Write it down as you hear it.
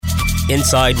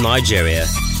Inside Nigeria,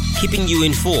 keeping you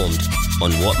informed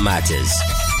on what matters.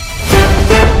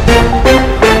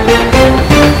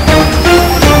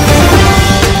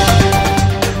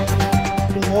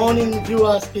 Good morning,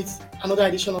 viewers. It's another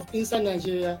edition of Inside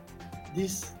Nigeria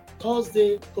this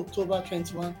Thursday, October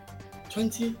 21,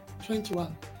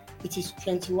 2021. It is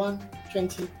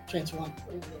 21-2021.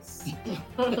 Yes.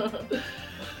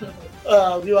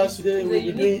 Viewers, today we'll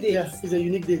be doing, it's a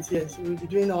unique date, yes. We'll be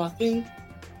doing our thing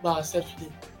by ourselves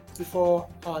today before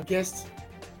our guests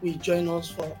will join us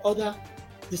for other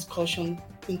discussion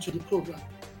into the program.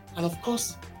 And of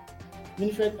course,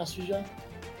 Winifred, as usual,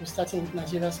 we're starting with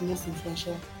Nigeria's most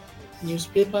influential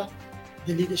newspaper,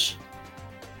 The Leadership.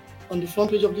 On the front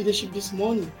page of Leadership this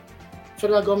morning,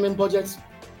 federal government budgets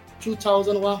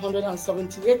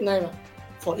 2,178 naira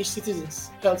for each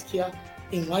citizen's healthcare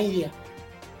in 1 year.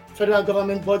 Federal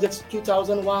government budgets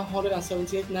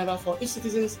 2,178 naira for each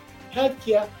citizen's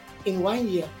healthcare in 1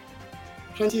 year.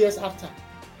 20 years after,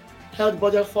 health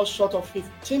budget falls short of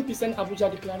 15% Abuja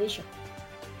declaration.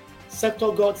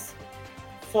 Sector got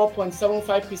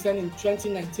 4.75% in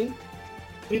 2019,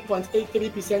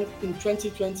 3.83% in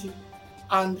 2020,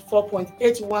 and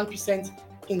 4.81%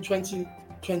 in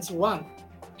 2021.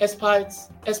 Experts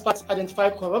identify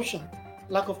corruption,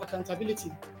 lack of accountability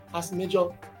as major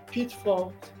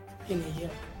pitfall in a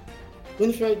year.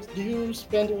 Winifred, do you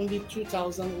spend only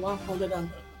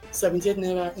 2,178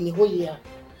 naira in a whole year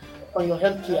on your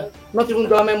health care? Not even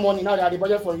government money now that the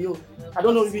budget for you. I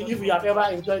don't know if you have ever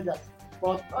enjoyed that,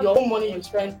 but your own money you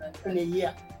spend in a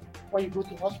year when you go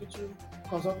to hospital,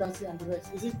 consultancy, and the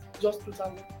rest. Is it just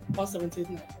 2,178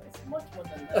 naira? It's much more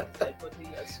than that.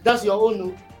 That's your own,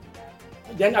 no?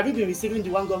 Then have you been receiving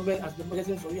the one government has been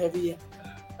budgeting for you every year?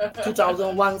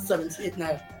 2,178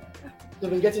 naira. You've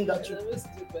been getting that too. It's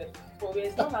stupid. But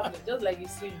it's not happening. Just like you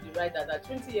see in the writer that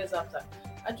 20 years after,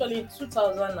 actually in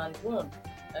 2001,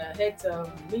 health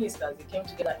ministers they came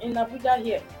together in Abuja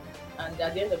here, and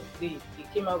at the end of the day, they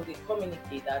came out with a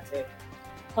communique that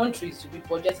countries should be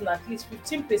budgeting at least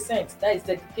 15%. That is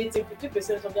dedicating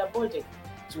 15% of their budget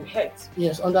to health.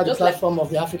 Yes, under the platform of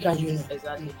the African Union.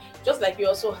 Exactly. Just like we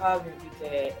also have with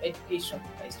education,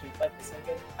 that is 25%. But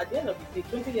at the end of the day,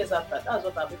 20 years after, that's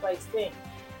what our paper is saying,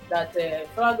 that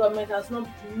federal government has not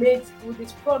made good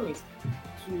its promise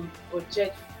to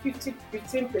budget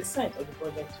 15% of the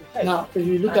budget to health. Now, if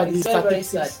you look at the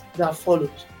statistics that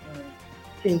followed,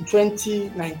 in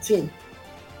 2019,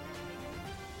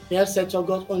 the health sector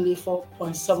got only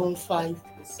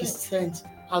 4.75%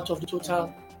 out of the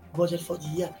total budget for the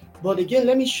year. But again,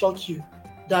 let me shock you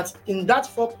that in that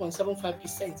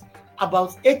 4.75%,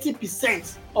 about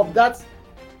 80% of that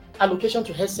allocation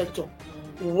to health sector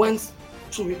went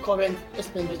to recurrent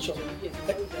expenditure,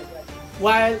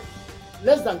 while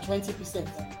less than 20%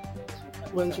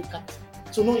 went to capital.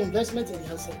 So no investment in the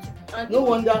health sector. And no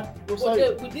wonder.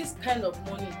 With this kind of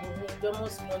money,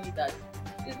 almost money that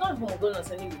it's not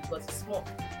homogeneous anyway because it's small.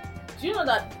 Do you know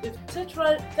that the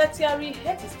tertiary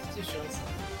health institutions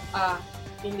are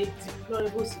in a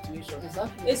deplorable situation?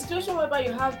 Exactly. A situation whereby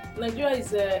you have Nigeria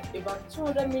is about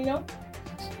 200 million.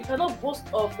 You cannot boast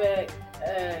of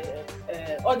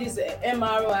all these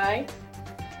MRI,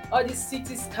 all these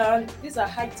CT scan. These are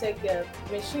high-tech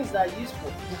machines that are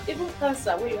useful. Even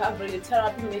cancer, where you have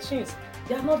radiotherapy machines,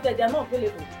 they are not there. They are not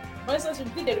available. For instance, we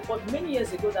did a report many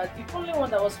years ago that the only one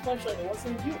that was functioning was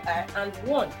in UI and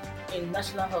one in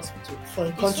National Hospital. For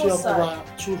a country of over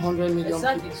 200 million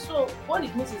exactly. people. So what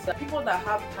it means is that people that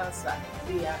have cancer,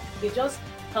 they just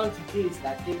count the days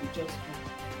that they will just go,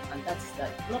 and that is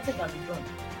that. Nothing can be done.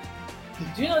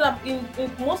 Do you know that in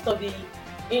most of the,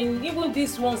 in even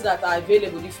these ones that are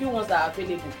available, the few ones that are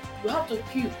available, you have to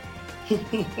queue.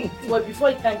 But before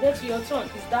you can get to your turn,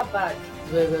 it's that bad.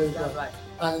 Very, very bad.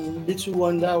 And little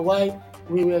wonder why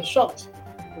we were shocked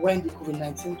when the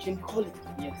COVID-19 came calling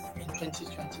in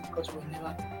 2020, because we were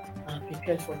never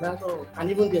prepared for that. And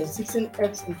even the existing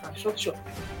health infrastructure,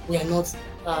 we are not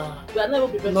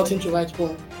prepared. Nothing to write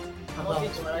home about.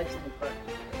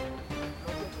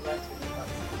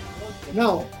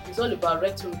 Now it's all about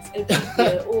rhetoric.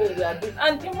 Everywhere. We are doing,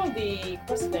 and even the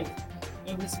president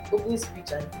in his opening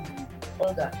speech at the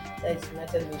that is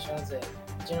United Nations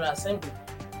General Assembly,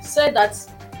 said that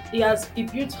he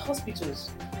built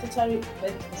hospitals, tertiary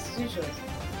health institutions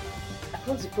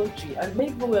across the country, and many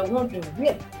people were wondering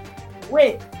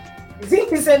where is it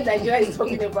Inside Nigeria is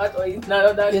talking about, or in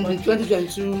another in the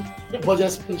 2022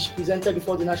 budget speech presented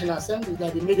before the National Assembly,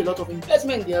 that they made a lot of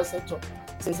investment in the health sector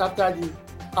since after the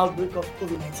outbreak of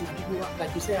COVID-19. And people,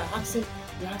 like you say, are asking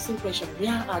questions,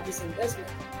 where are these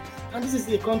investments? And this is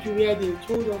the country where they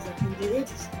told us that in the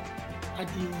 80s, at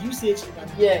the UCH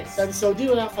event, Yes. that the Saudi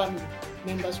royal family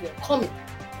members were coming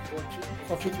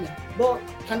for treatment. But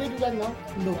can they do that now?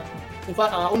 No. In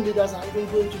fact, our own leaders are even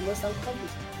going to the Western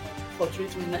countries for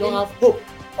treatment. We don't have hope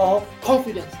or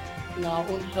confidence in our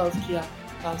own healthcare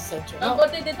sector.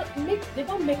 But they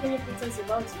don't make any pretense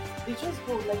about it. They just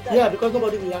go like that. Yeah, because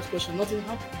nobody will ask questions. Nothing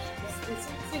happens. They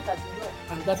see it as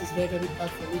enough. And that is very, very bad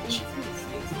for leadership. It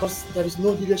is. Because there is no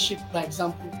leadership, by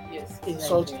example, Yes. in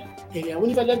such area.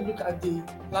 Whenever let's look at the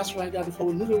last right there before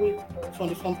we move away from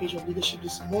the front page of leadership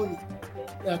this morning.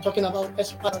 They are talking about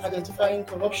experts identifying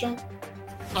corruption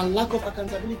and lack of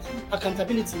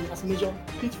accountability as major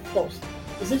pitfalls.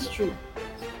 Is this true?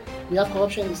 We have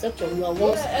corruption in the sector. We are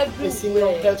once a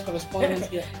senior health correspondent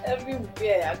here.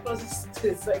 Everywhere across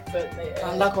the sector.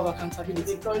 And lack of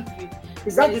accountability. The country.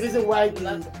 Is that the reason why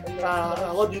the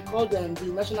what do you call them? The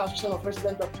National Association of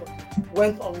Resident Doctors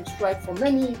went on strike for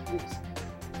many weeks?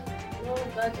 No,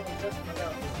 that was just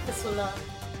personal.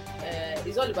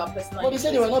 It's all about personal. But they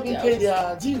said they were not being paid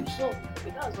their dues. So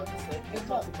that's what he said. He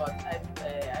talked about I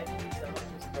believe a lot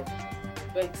of stuff.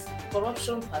 But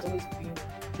corruption has always been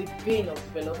the bane of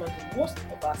development in most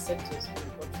of our sectors in the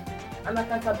country. And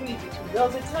accountability too. There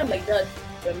was a time like that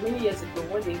many years ago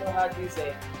when they even had this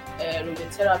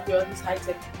radiotherapy or this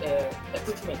high-tech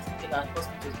equipment in our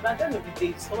hospitals. But at the end of the day,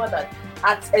 they discovered that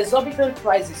at exorbitant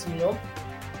prices,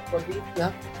 but they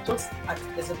just at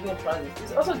exorbitant prices.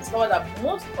 It's also discovered that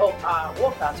most of our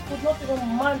workers could not even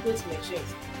man those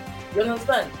machines. You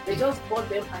understand? They just bought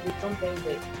them and they dumped them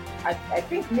there. I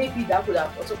think maybe that would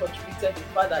have also contributed to the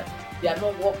fact that they are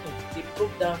not working. They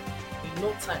broke down in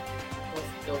no time because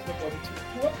there was nobody to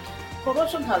work.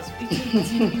 Corruption has eaten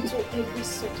deep into every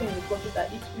sector in the country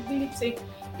that it really takes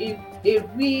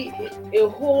a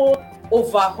whole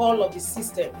overhaul of the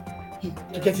system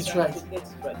to get it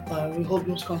right. We hope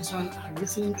those concerned are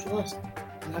listening to us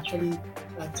and actually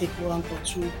take one or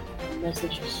two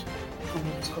messages from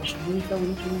the discussion. We need to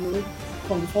move away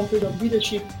from the front page of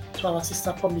leadership to our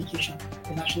sister publication,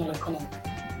 the National Economy.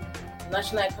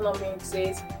 National Economy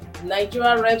says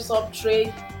Nigeria revs up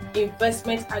trade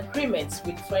investment agreements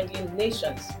with friendly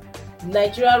nations.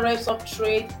 Nigeria revs up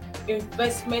trade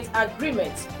investment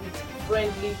agreements with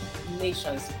friendly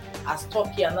nations as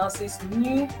Turkey announces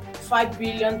new $5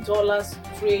 billion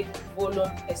trade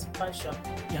volume expansion.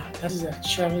 Yeah, that is a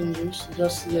sharing news.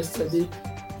 Just yesterday,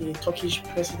 the Turkish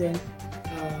president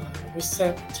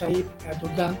Recep Tayyip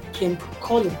Erdogan came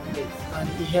calling and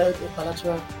he held a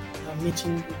bilateral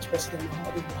meeting with President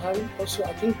Muhammadu Buhari. Also,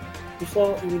 I think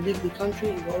before he will leave the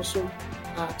country, he will also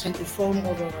attend a forum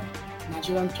of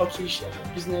Nigerian-Turkish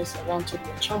business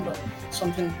roundtable chamber,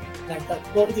 something like that.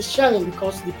 But it is sharing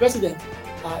because the president,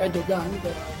 Erdogan,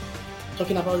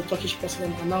 talking about the Turkish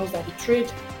president, announced that the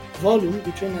trade volume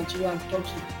between Nigeria and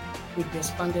Turkey will be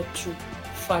expanded to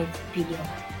 $5 billion.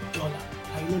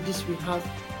 I this will have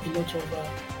a lot of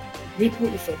ripple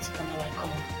effects on our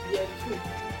economy. Yeah, true.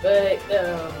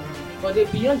 But they're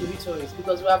beyond the rhetoric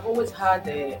because we have always had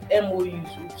MOUs.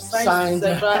 We've signed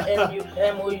several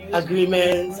MOUs,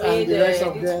 agreements, and the rest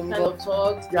of them. Kind of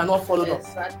talks. They are not followed up.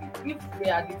 Exactly. If they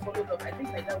are followed up, I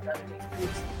think like that would have been a great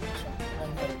solution.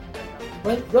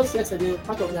 Well, just yesterday,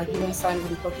 part of the agreement signed with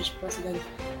the Turkish president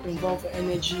involved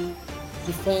energy,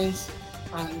 defense,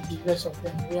 and the rest of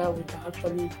them, where we can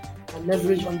actually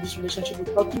leverage on this relationship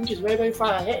with Turkey, which is very, very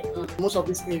far ahead in most of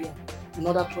this area, in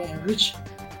order to enrich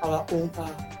our own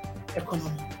economy.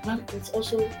 And it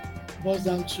also boils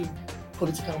down to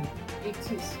political will. It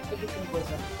is. Everything boils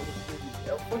down to political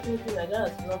will. Unfortunately, Nigeria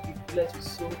has not been blessed with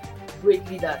so great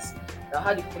leaders that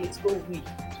had the political will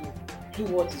to do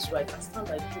what is right and stand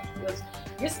by truth. Because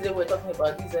yesterday we were talking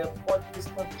about this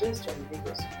congestion in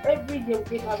Lagos. Every day we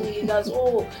keep having leaders,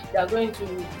 they are going to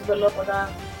develop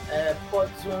other port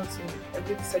zones in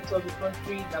every sector of the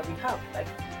country that we have. Like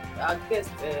our guest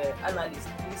analyst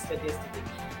listed yesterday.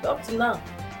 But up to now,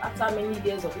 after many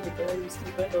years of independence, we still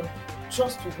depend on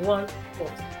just one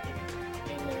port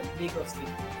in Lagos State.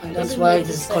 And that's why it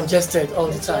is congested all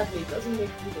the time. Exactly. It doesn't make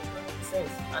good economic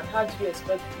sense. And how do you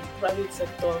expect the private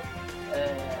sector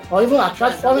or even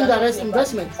attract foreign direct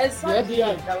investment? Exactly. The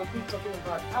FDI that we keep talking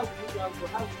about. How do you how do you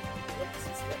work the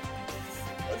system?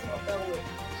 That's not that way.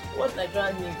 What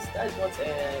Nigeria needs, that's what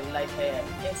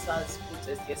NSAS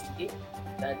protest yesterday,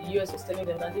 that the US was telling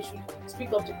them that they should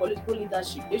speak up to political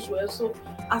leadership. They should also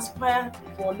aspire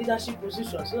for leadership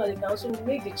positions so that they can also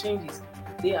make the changes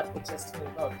they are protesting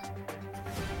about.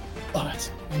 All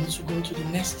right, we need to go to the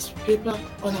next paper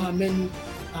on our menu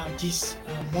this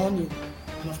morning.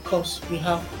 And of course, we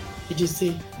have the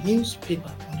THISDAY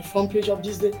newspaper on the front page of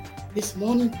THISDAY this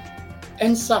morning.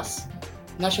 NSAS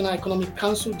National Economic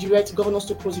Council directs governors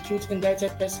to prosecute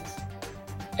indicted persons.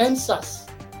 NSAS,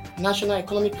 National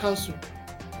Economic Council,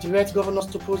 directs governors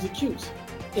to prosecute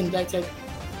indicted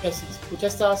persons.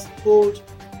 Protesters hold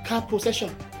car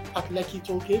procession at Lekki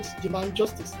toll gates, demand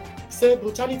justice. Say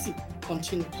brutality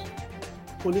continues.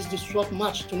 Police disrupt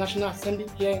march to National Assembly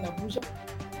here in Abuja.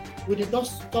 We did not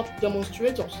stop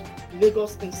demonstrators.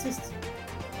 Lagos insists.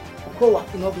 COA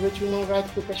inaugurates Human Rights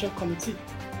Protection Committee.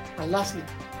 And lastly,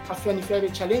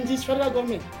 Afenifere challenges federal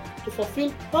government to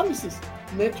fulfill promises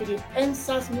made to the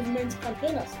NSAS movement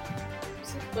campaigners.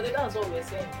 But that's what we're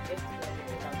saying.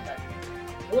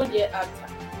 1 year after,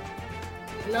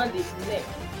 it's now the NEC,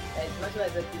 National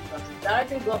Executive Council,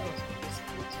 directing governors to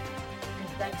prosecute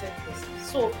indicted persons.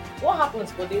 So what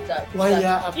happens for them that,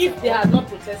 if they had not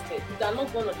protested, if they had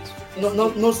not gone on the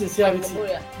street, no sincerity,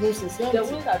 no sincerity, there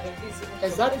wouldn't have been this.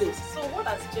 Exactly. So what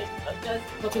has changed?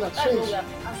 Nothing has changed. What we are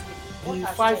asking. The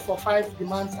 5 for 5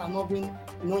 demands are not being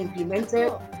implemented.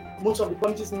 No. Most of the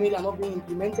promises made are not being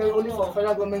implemented, only for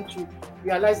federal government to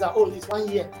realize that, it's 1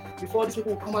 year before these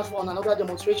people will come out on another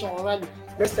demonstration or rally.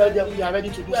 Let's tell them we are ready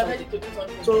to do something.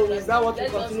 So is that what we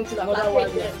continue till another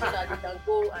 1 year? That they can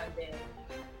go and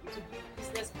to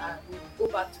business and we'll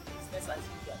go back to business as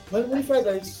usual. Well, Winifred,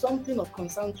 there is something of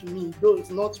concern to me, though it's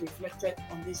not reflected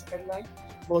on this headline,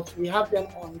 but we have them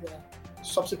on the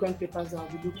subsequent papers that I'll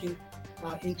be looking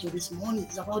into this morning.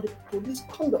 It's about the police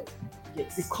conduct.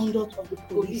 Yes. The conduct of the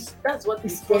police. That's what the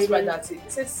first right that says.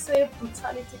 It says safe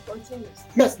brutality continues.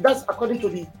 Yes, that's according to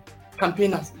the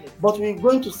campaigners. Yes. But we're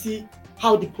going to see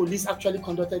how the police actually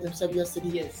conducted themselves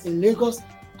yesterday in Lagos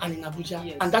and in Abuja.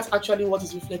 Yes. And that's actually what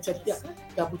is reflected here.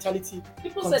 The brutality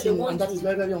continues, and that is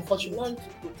very, very unfortunate. Want to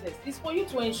protest. It's for you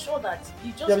to ensure that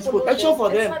you just there is protection for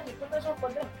them. Protection for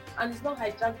them. And it's not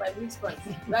hijacked by miscreants.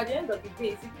 But at the end of the day,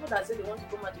 it's the people that say they want to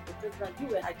come out to protest and you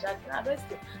were hijacked and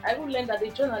arrested. I even learned that the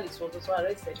journalist was also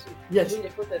arrested too during the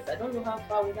protest. I don't know how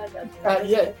far with that.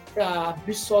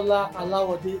 Bisola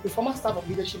Alawode, the former staff of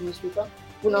Leadership newspaper,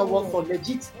 who now work for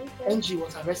Legit NG,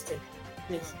 was arrested.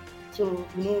 Yes. So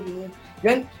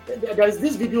then there is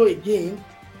this video again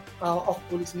of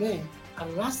policemen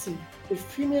harassing a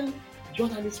female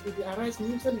journalist with the Arise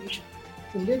News Television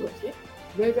in Lagos.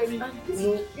 Very, very,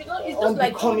 it's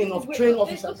unbecoming of trained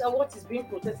officers. Look at what is being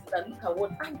protested and look at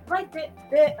what, and right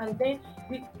there and then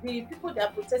the people they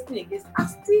are protesting against are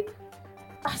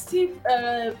still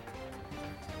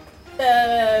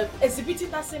exhibiting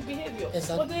that same behavior.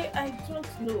 Exactly. But I don't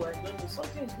know.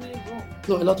 Something is really wrong.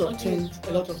 No, a lot of things,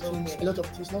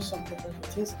 not something,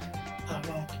 things are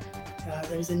wrong.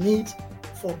 There is a need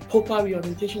for proper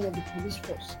reorientation of the police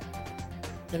force.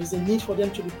 There is a need for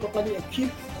them to be properly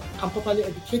equipped and properly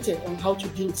educated on how to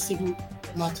deal with civil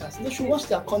matters. They should watch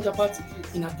their counterparts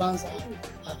in advanced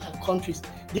countries.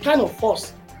 The kind of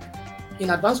force in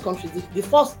advanced countries, the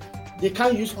force they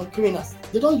can't use on criminals,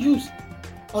 they don't use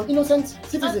on innocent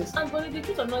citizens. And but the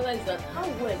truth of knowledge is that how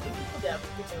well the people they are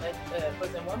putting, like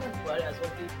President Muhammad Buhari has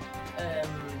already,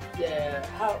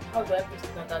 how do I put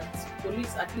it now, that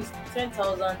police, at least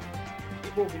 10,000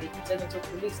 people will be recruited into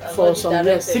police. For some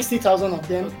years, 60,000 of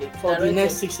them for the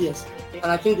next 6 years. And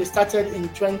I think they started in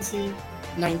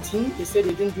 2019. They said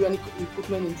they didn't do any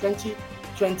recruitment in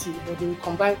 2020, but they will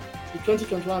combine the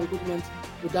 2021 recruitment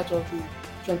with that of the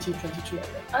 2022.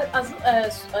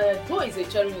 Though it's a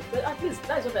cherry, but at least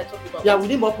that's what I talked about. Yeah, we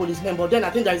need more policemen, but then I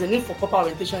think there is a need for proper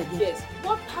orientation again. Yes.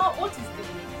 What is the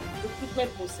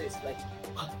recruitment process like?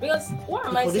 Because what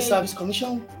am I saying? Police Service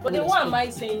Commission. But then why am I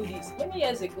saying this? Many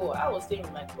years ago, I was staying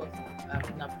with my cousin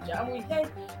in Abuja, and we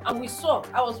heard and we saw.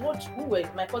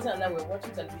 My cousin and I were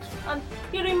watching television, and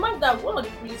he remarked that one of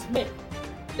the policemen,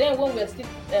 then when we were still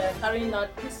carrying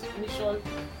out this mission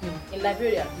in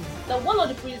Liberia, that one of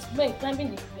the policemen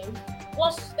climbing the plane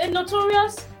was a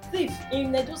notorious thief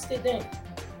in Edo State. Then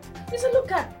he said,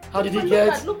 "Look at how did he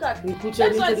get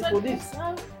recruited into the police?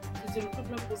 How is the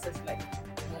recruitment process like?"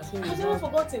 I've never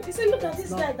forgotten. He said, "Look at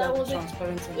this guy that was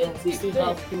transparent enough. We still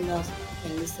have criminals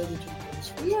enlisted into the police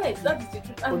force." Yes, that is the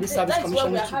truth. And Police Service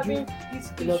Commission we are having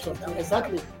this a lot of things.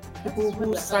 Exactly. People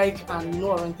who psych and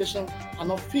orientation are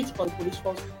not fit for the police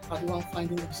force are the one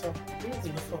finding themselves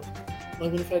in the force.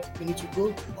 But in fact, we need to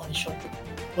go on a short break.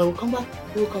 When we come back,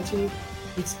 we will continue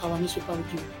with our newspaper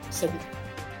review segment.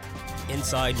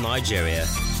 Inside Nigeria,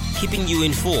 keeping you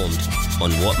informed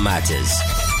on what matters.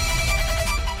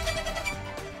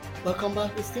 Welcome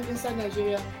back. It's still Inside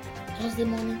Nigeria, Thursday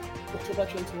morning, October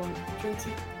 21,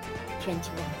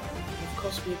 2021. Of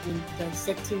course, we've been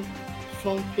dissecting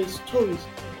front page stories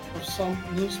of some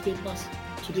newspapers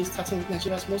today, starting with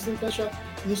Nigeria's most influential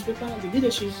newspaper, The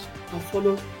Leadership, and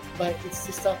followed by its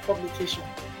sister publication,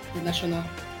 The National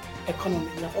economy.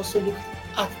 We have also looked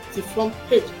at the front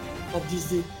page of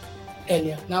THISDAY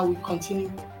earlier. Now we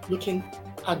continue looking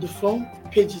at the front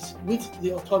pages with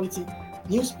the authority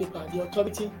newspaper. The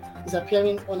authority is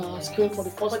appearing on our screen for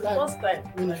the first time.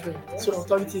 Winifred. Yes. So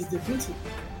authority is debuting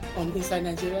on Inside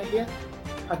Nigeria here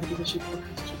at the Leadership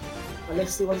Podcast. But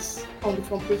let's see what's on the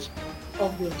front page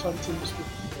of the authority newspaper.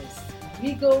 Yes.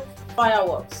 Legal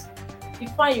fireworks.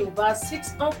 Ifeanyi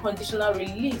 6 unconditional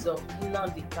release of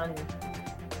Nnamdi Kanu.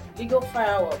 Legal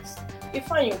fireworks.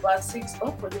 Ifeanyi 6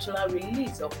 unconditional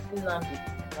release of Nnamdi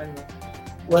Kanu.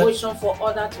 Motion for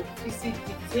order to visit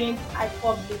detained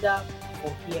IPOB leader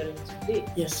for hearing today.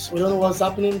 Yes, we don't know what's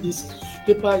happening. This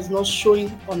paper is not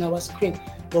showing on our screen,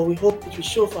 but we hope it will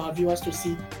show for our viewers to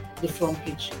see the front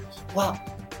page. Wow,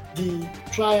 the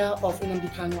trial of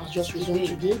Nnamdi Kanu has just resumed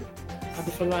today at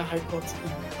the Federal High Court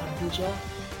in Abuja.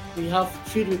 We have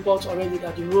field reports already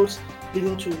that the roads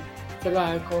leading to Federal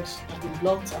High Court have been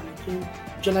blocked, and I think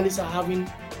journalists are having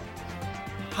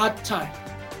hard time,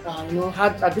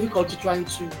 had a difficulty trying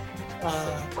to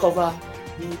cover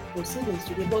the proceedings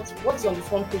today. But what's on the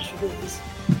front page today is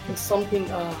something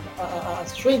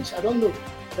strange. I don't know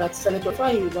that Senator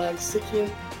Ifeanyi is seeking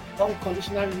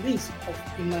unconditional release of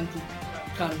Nnamdi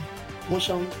Kanu.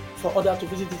 Motion for order to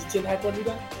visit the detained IPOB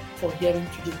leader for hearing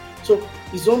today. So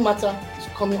his own matter is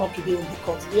coming up today in the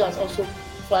court. He has also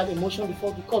filed a motion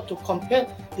before the court to compel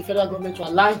the federal government to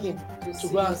allow him to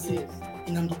go and see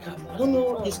Nnamdi Kanu. I don't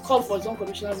know his call for his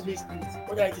unconditional release,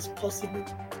 whether it is possible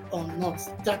or not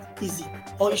that easy,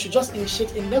 or it should just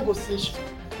initiate a negotiation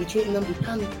between Nnamdi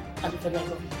Kanu and the federal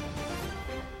government.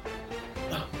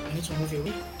 Now, I need to move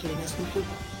away to the next paper.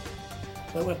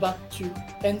 But we're back to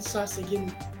NSAS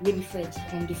again, Winifred,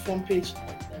 on the front page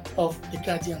of The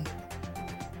Guardian.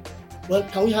 Well,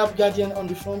 can we have Guardian on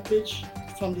the front page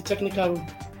from the technical room?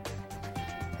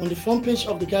 On the front page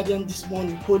of The Guardian this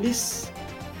morning,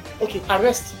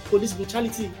 arrest, police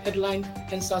brutality, headline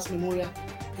NSAS memorial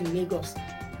in Lagos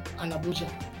and Abuja.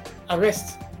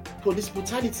 Arrest, police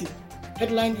brutality,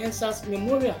 headline NSAS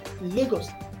memorial in Lagos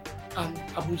and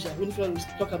Abuja. Winifred will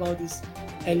talk about this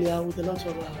earlier with a lot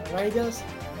of riders,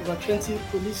 over 20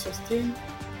 police sustained.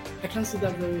 I can't see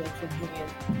that very well from here.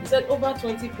 He said over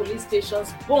 20 police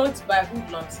stations burnt by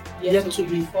hoodlums yet to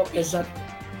be published. Exactly.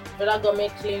 Federal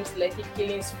government claims Lekki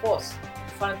killings force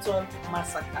phantom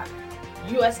massacre.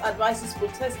 US advises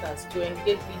protesters to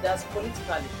engage leaders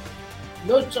politically.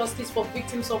 No justice for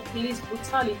victims of police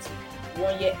brutality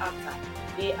 1 year after.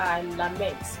 AI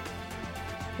laments.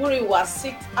 Kuriwa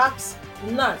asks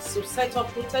NAS to set up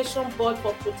protection board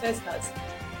for protesters.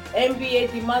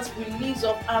 NBA demands release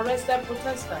of arrested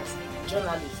protesters,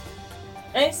 journalists.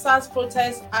 NSAS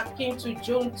protests akin to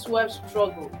June 12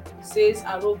 struggle, says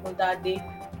Arogundade.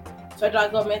 Federal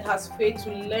government has failed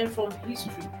to learn from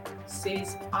history,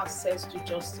 says access to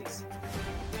justice.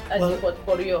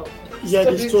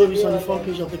 The story is on the front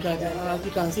page of The Guardian. As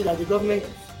you can see that the government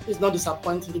is not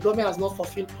disappointing. The government has not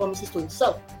fulfilled promises to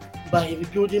itself by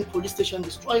rebuilding police station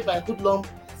destroyed by hoodlum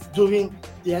during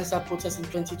the NSAS protest in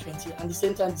 2020. And at the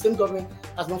same time, the same government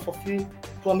has not fulfilled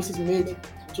promises made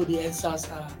to the NSAS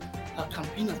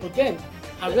campaigners. But then,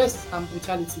 arrest and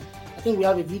brutality. I think we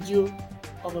have a video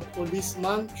of a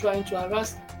policeman trying to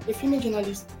harass a female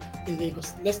journalist in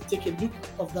Lagos. Let's take a look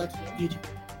of that video.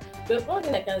 The one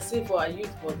thing I can say for our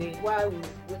youth body while we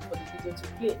wait for the video to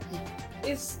play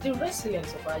is the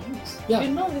resilience of our youth. Yeah.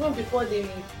 Even before the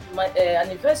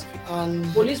anniversary,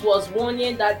 police was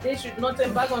warning that they should not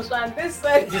embark on strike, and they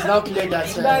said it is now clear that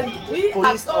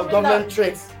police or government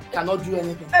threats cannot do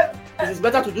anything. It is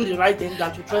better to do the right thing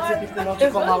than to threaten people not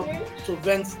to come out to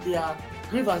vent their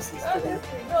grievances.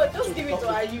 Just give it to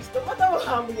our youth. No matter what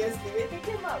happened yesterday, they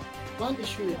came out. One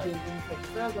issue again, the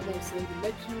federal government is saying the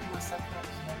Lekki massacre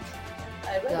is not true.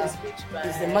 I read a speech by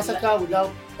it's a massacre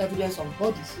without evidence of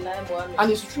bodies.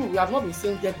 And it's true, we have not been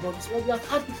saying dead bodies. Well, we have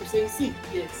had people saying, see,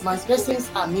 my persons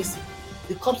are missing,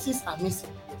 the corpses are missing,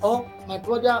 or my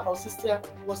brother or sister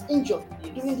was injured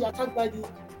during the attack by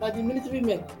the military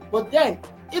men. But then,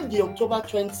 if the October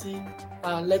 20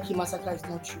 Lekki massacre is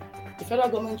not true, the federal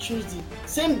government chose the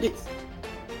same date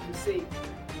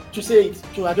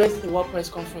to address the World Press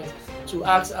Conference, to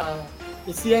ask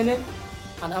the CNN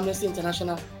and Amnesty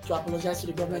International to apologize to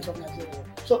the government of Nigeria.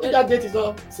 So if that date is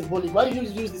not symbolic, why do you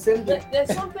use the same date?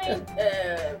 There's something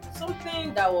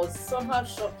that was somehow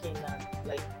shocking in a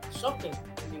way,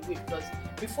 because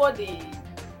before the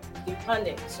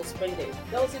panel suspended,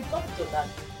 there was a doctor that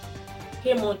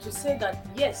came on to say that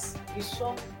yes, we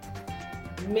saw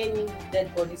many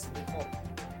dead bodies in the hall.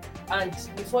 And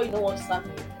before you know what's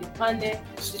happening, the panel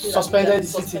suspended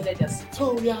their sitting.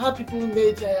 So we have had people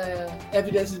made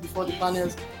evidences before the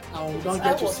panels and we don't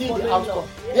get to see the outcome.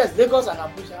 Yes, Lagos and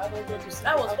Abuja. I don't get to see.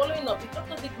 I was following up. The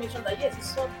doctor did mention that yes, he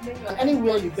saw many. And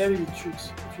anywhere you bury the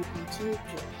truth, if you continue to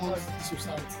haunt the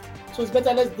society. So it's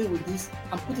better let's deal with this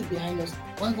and put it behind us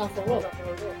once and for all.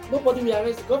 Nobody will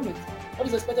arrest the government. What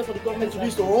is expected for the government to do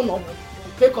is to own up,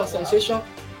 pay compensation,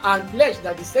 and pledge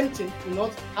that the same thing will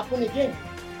not happen again.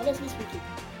 Honestly speaking.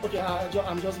 Okay,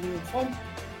 I'm just being informed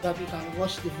that we can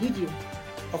watch the video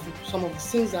of some of the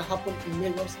things that happened in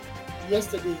Lagos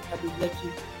yesterday at the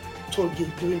Lekki toll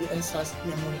gate during the NSAS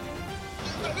memorial.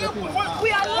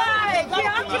 We are live. We are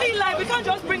actually live. We can't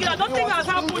just bring it out. Nothing has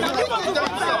happened.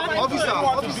 Officer.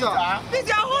 Please,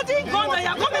 you are holding gun and you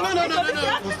are coming to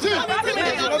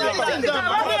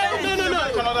No.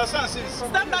 I can understand.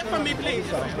 Step back from me, please.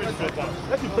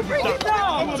 Bring it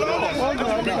down. Let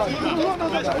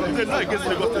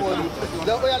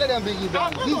them bring it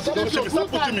down.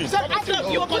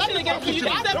 You are pushing against me.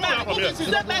 Step back.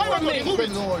 Step back from me.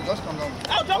 No, just come down.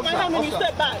 I'll drop my hand when you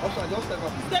step back.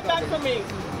 Step back from me.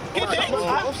 Keep it. Let go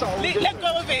of it. Let go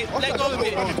of it. Let go of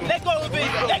it. Let go of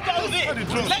it. Let go of it.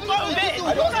 Let go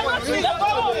of it.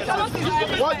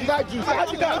 What did I do? I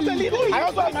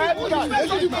also have my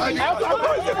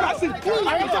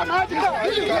ID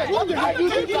card. What did I do?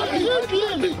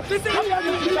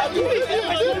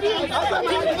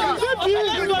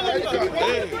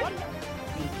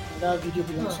 That video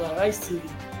belongs to Arise TV,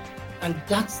 and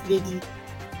that lady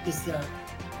is a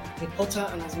reporter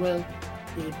and as well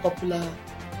a popular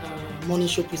morning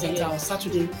show presenter on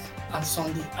Saturday and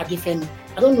Sunday at Adefemi.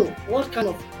 I don't know what kind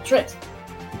of threat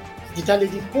did that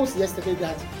lady post yesterday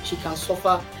that she can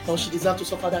suffer or she deserves to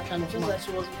suffer that kind of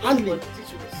handling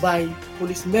by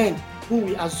policemen who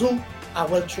we assume are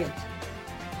well trained.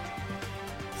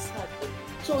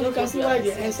 So you can see why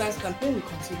the NSAS campaign will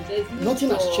continue. Nothing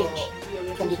has changed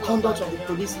from the conduct of the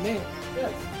policemen.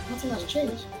 Yes, nothing has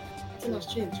changed. Nothing has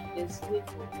changed. There's need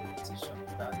for competition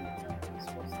without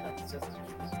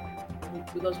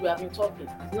because we have been talking.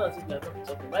 It's not as if we have not been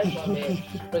talking. Right from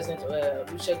President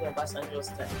Olusegun Obasanjo's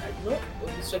time. I know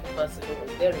Olusegun Obasanjo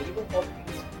was there, even for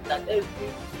police, that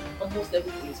almost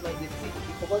every policeman is a thief. You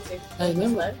forgot him. I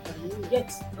remember.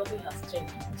 Yet nothing has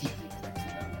changed.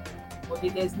 But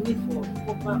there's need for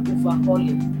proper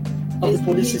overhauling of the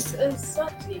police system.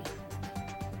 Exactly.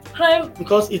 Crime.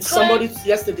 Because it's somebody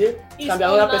yesterday, it can be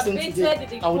another person today,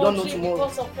 and we don't know tomorrow.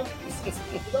 Because of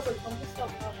complicity. Because of complicity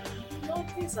of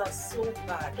things are so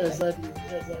bad. Exactly.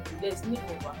 There's need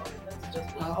for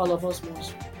overhauling. All of us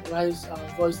must raise our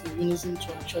voice in unison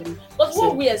to actually. But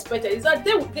what we expected is that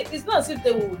it's not as if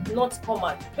they would not come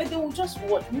out, but they will just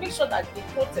make sure that the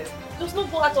protest does not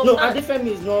go out of hand. No,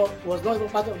 Adefemi was not even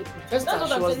part of the protest. She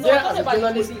was there as a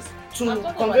journalist to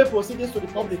convey proceedings to the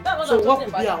public. So what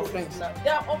could be our offense?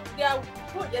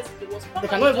 They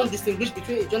cannot even distinguish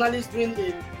between a journalist doing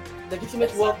a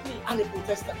legitimate work and a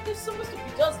protester. They're supposed to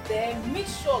be just there, make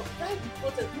sure, guide the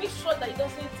protest, make sure that it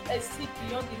doesn't exceed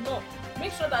beyond the norm.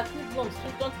 Make sure that hoodlums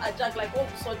don't hijack like what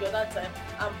we saw the other time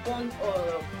and burn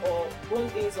or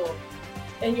things or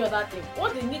any other thing.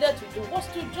 What they needed to do was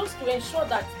to ensure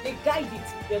that they guide it,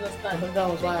 you understand? That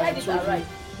was why I told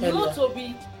you not to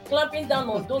be clamping down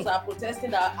on those that are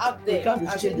protesting that are out there and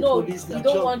say, no, we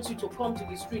don't want you to come to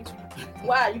the street.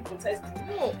 Why are you protesting?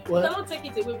 No, you cannot take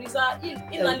it away. These are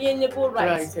inalienable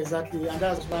rights. Right, exactly. And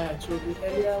that's why I told you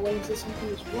earlier when you say something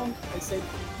is wrong, I said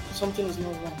something is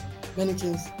not wrong. Many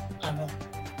things are wrong.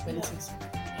 Many things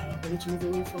are wrong. We need to move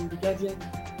away from the Guardian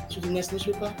to the next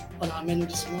newspaper on our menu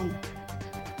this morning.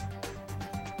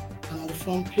 And on the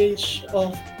front page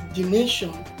of The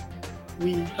Nation,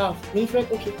 we have Winfred.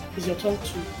 Okay, it's your turn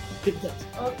to pick that.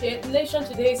 Okay, The Nation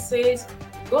today says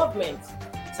government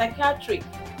psychiatric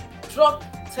drug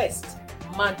test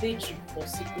mandatory for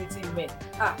security men.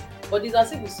 But it's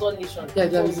as if we saw Nation. Yeah,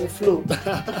 there is a flow.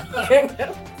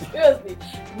 Seriously,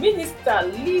 Minister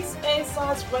leads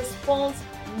NSAS response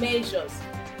measures.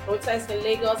 Protests in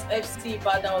Lagos, FCT,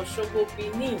 Ibadan, Osogbo,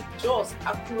 Benin, Jos,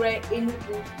 Akure,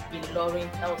 Enugu, Ilorin.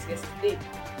 That was yesterday.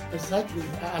 Exactly,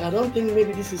 and I don't think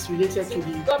maybe this is related to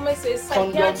the government says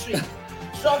psychiatric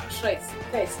drug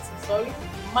test.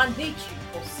 Mandatory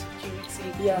for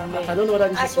security. Yeah, men. I don't know whether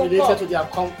this is related to their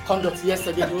conduct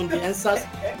yesterday during the NSAS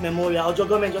memorial. Or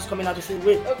government just coming out to say,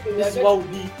 wait, this is what will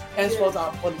be henceforth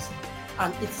our policy,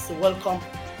 and it's a welcome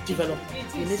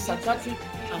development. We need psychiatric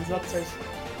and drug tests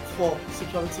for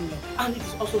security men, and it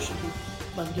also should be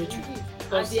mandatory.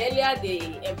 And the earlier they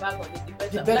embark on it,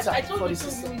 the better. Like I told you 2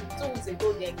 weeks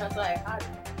ago, the encounter I had,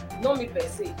 not me per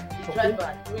se, the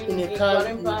driver doing in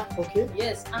Guarimpa. Okay.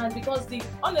 Yes, and because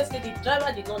honestly the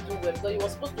driver did not do well because he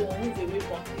was supposed to move away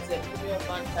from his premium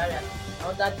van carrier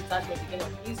and that detachment again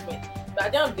of policemen. But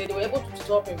at the end of the day, they were able to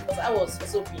stop him because I was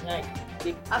also behind.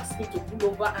 They asked me to pull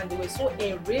over and they were so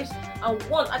enraged. And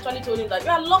one actually told him that you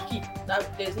are lucky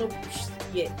that there's no bush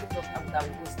here. If not, I would have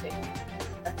roasted you.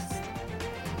 That's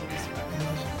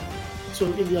So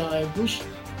if you are a bush,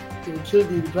 they will kill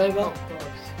the driver, of course.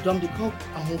 dump the cop,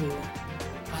 and move away.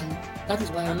 And that is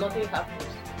why And nothing happens.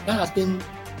 that has been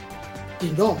the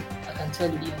norm, I can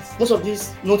tell you. Yes. Most of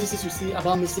these notices you see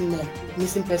about missing men,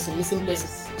 missing person, missing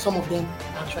places, Yes. some of them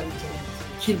are actually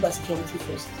killed by security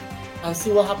first. And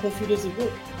see what happened a few days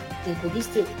ago in Kogi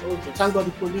State. Okay. Thank God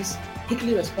the police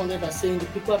quickly responded by saying the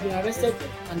people have been arrested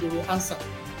and they will answer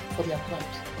for their crimes.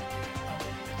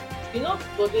 You know,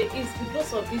 but there is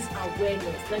because of this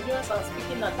awareness, Nigerians are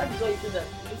speaking out. That is why you see that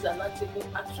police are not taking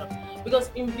action. Because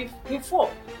before,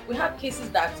 we had cases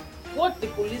that what the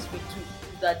police will do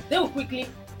is that they will quickly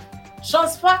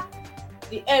transfer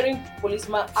the erring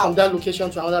policeman From out. that location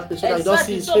to another place so that you don't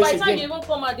see his So by face the time again. you even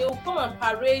come out, they will come and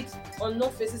parade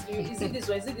unknown faces to you. Is it this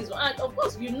one? Is it this one? And of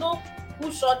course, you know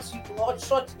who shot you, or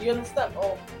shot, you understand,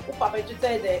 or who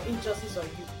perpetrated the injustice on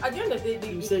you. At the end of the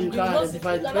day, You say you can't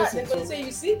identify the person, So so say,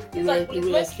 you see, You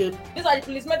will escape. these are the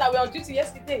policemen that were on duty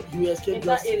yesterday. You escape In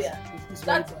that justice. area. It's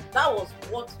very That bad. that was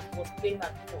what was playing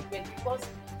at before. But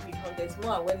because there's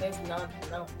more awareness now they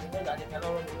know that they cannot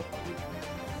run away from it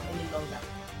any longer.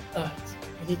 Alright,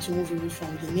 we need to move away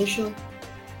from the nation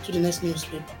to the next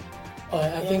newspaper.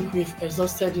 I think we've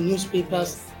exhausted the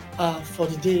newspapers for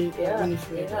the day,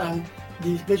 Winifred, and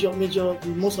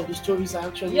most of the stories are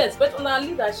actually Yes, but on our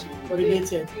leadership,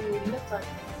 related. You left an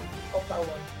upper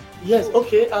one. Yes,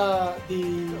 okay.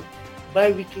 The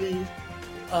bi-weekly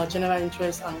general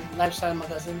interest and lifestyle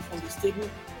magazine from the stable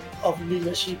of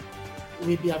leadership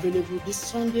will be available this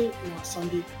Sunday in our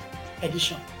Sunday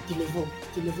edition. The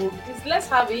Levogue. Let's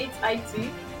have it, IT.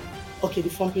 Okay, the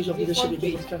front page of The leadership front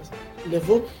again. page. Because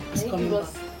Levogue is Maybe coming it back.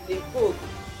 was the book.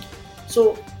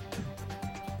 So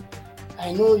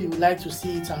I know you would like to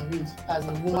see it and read as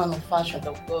a woman of fashion.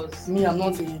 Of course. Me, I'm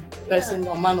not a person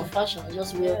or man of fashion. I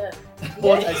just wear Yeah.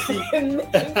 what I see. And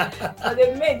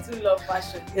the men too love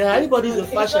fashion. Yeah, everybody is a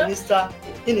It's not- fashionista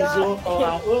in his own or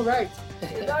her own right.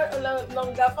 It's not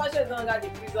longer fashion is no longer the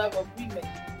preserve of women,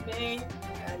 men,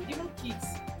 and even kids.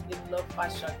 They love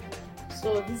fashion.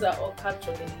 So these are all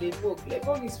captured in Levogue.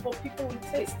 Levogue is for people with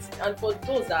taste and for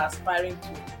those that are aspiring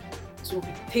to be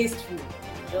tasteful.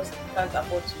 You just can't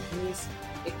afford to miss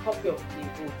a copy of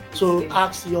Levogue. So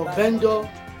ask your vendor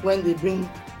when they bring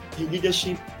the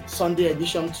leadership Sunday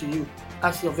edition to you.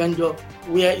 Ask your vendor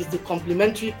where is the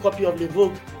complimentary copy of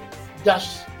Levogue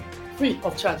dash free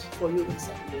of charge for you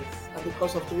inside. Yes. At the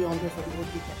cost of 300 for the whole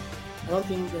people. I don't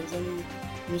think there's any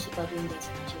newspaper doing that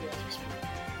in Nigeria as we speak.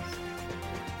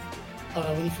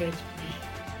 Winifred,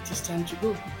 it is time to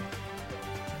go.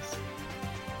 Yes.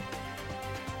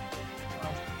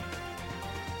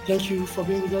 Thank you for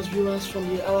being with us, viewers, from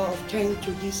the hour of 10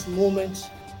 to this moment.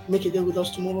 Make a day with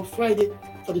us tomorrow, Friday,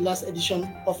 for the last edition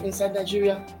of Inside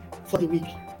Nigeria for the week.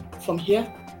 From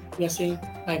here, we are saying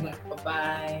bye-bye.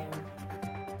 Bye-bye.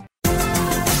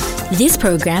 This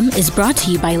program is brought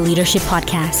to you by Leadership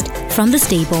Podcast from the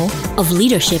stable of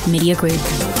Leadership Media Group.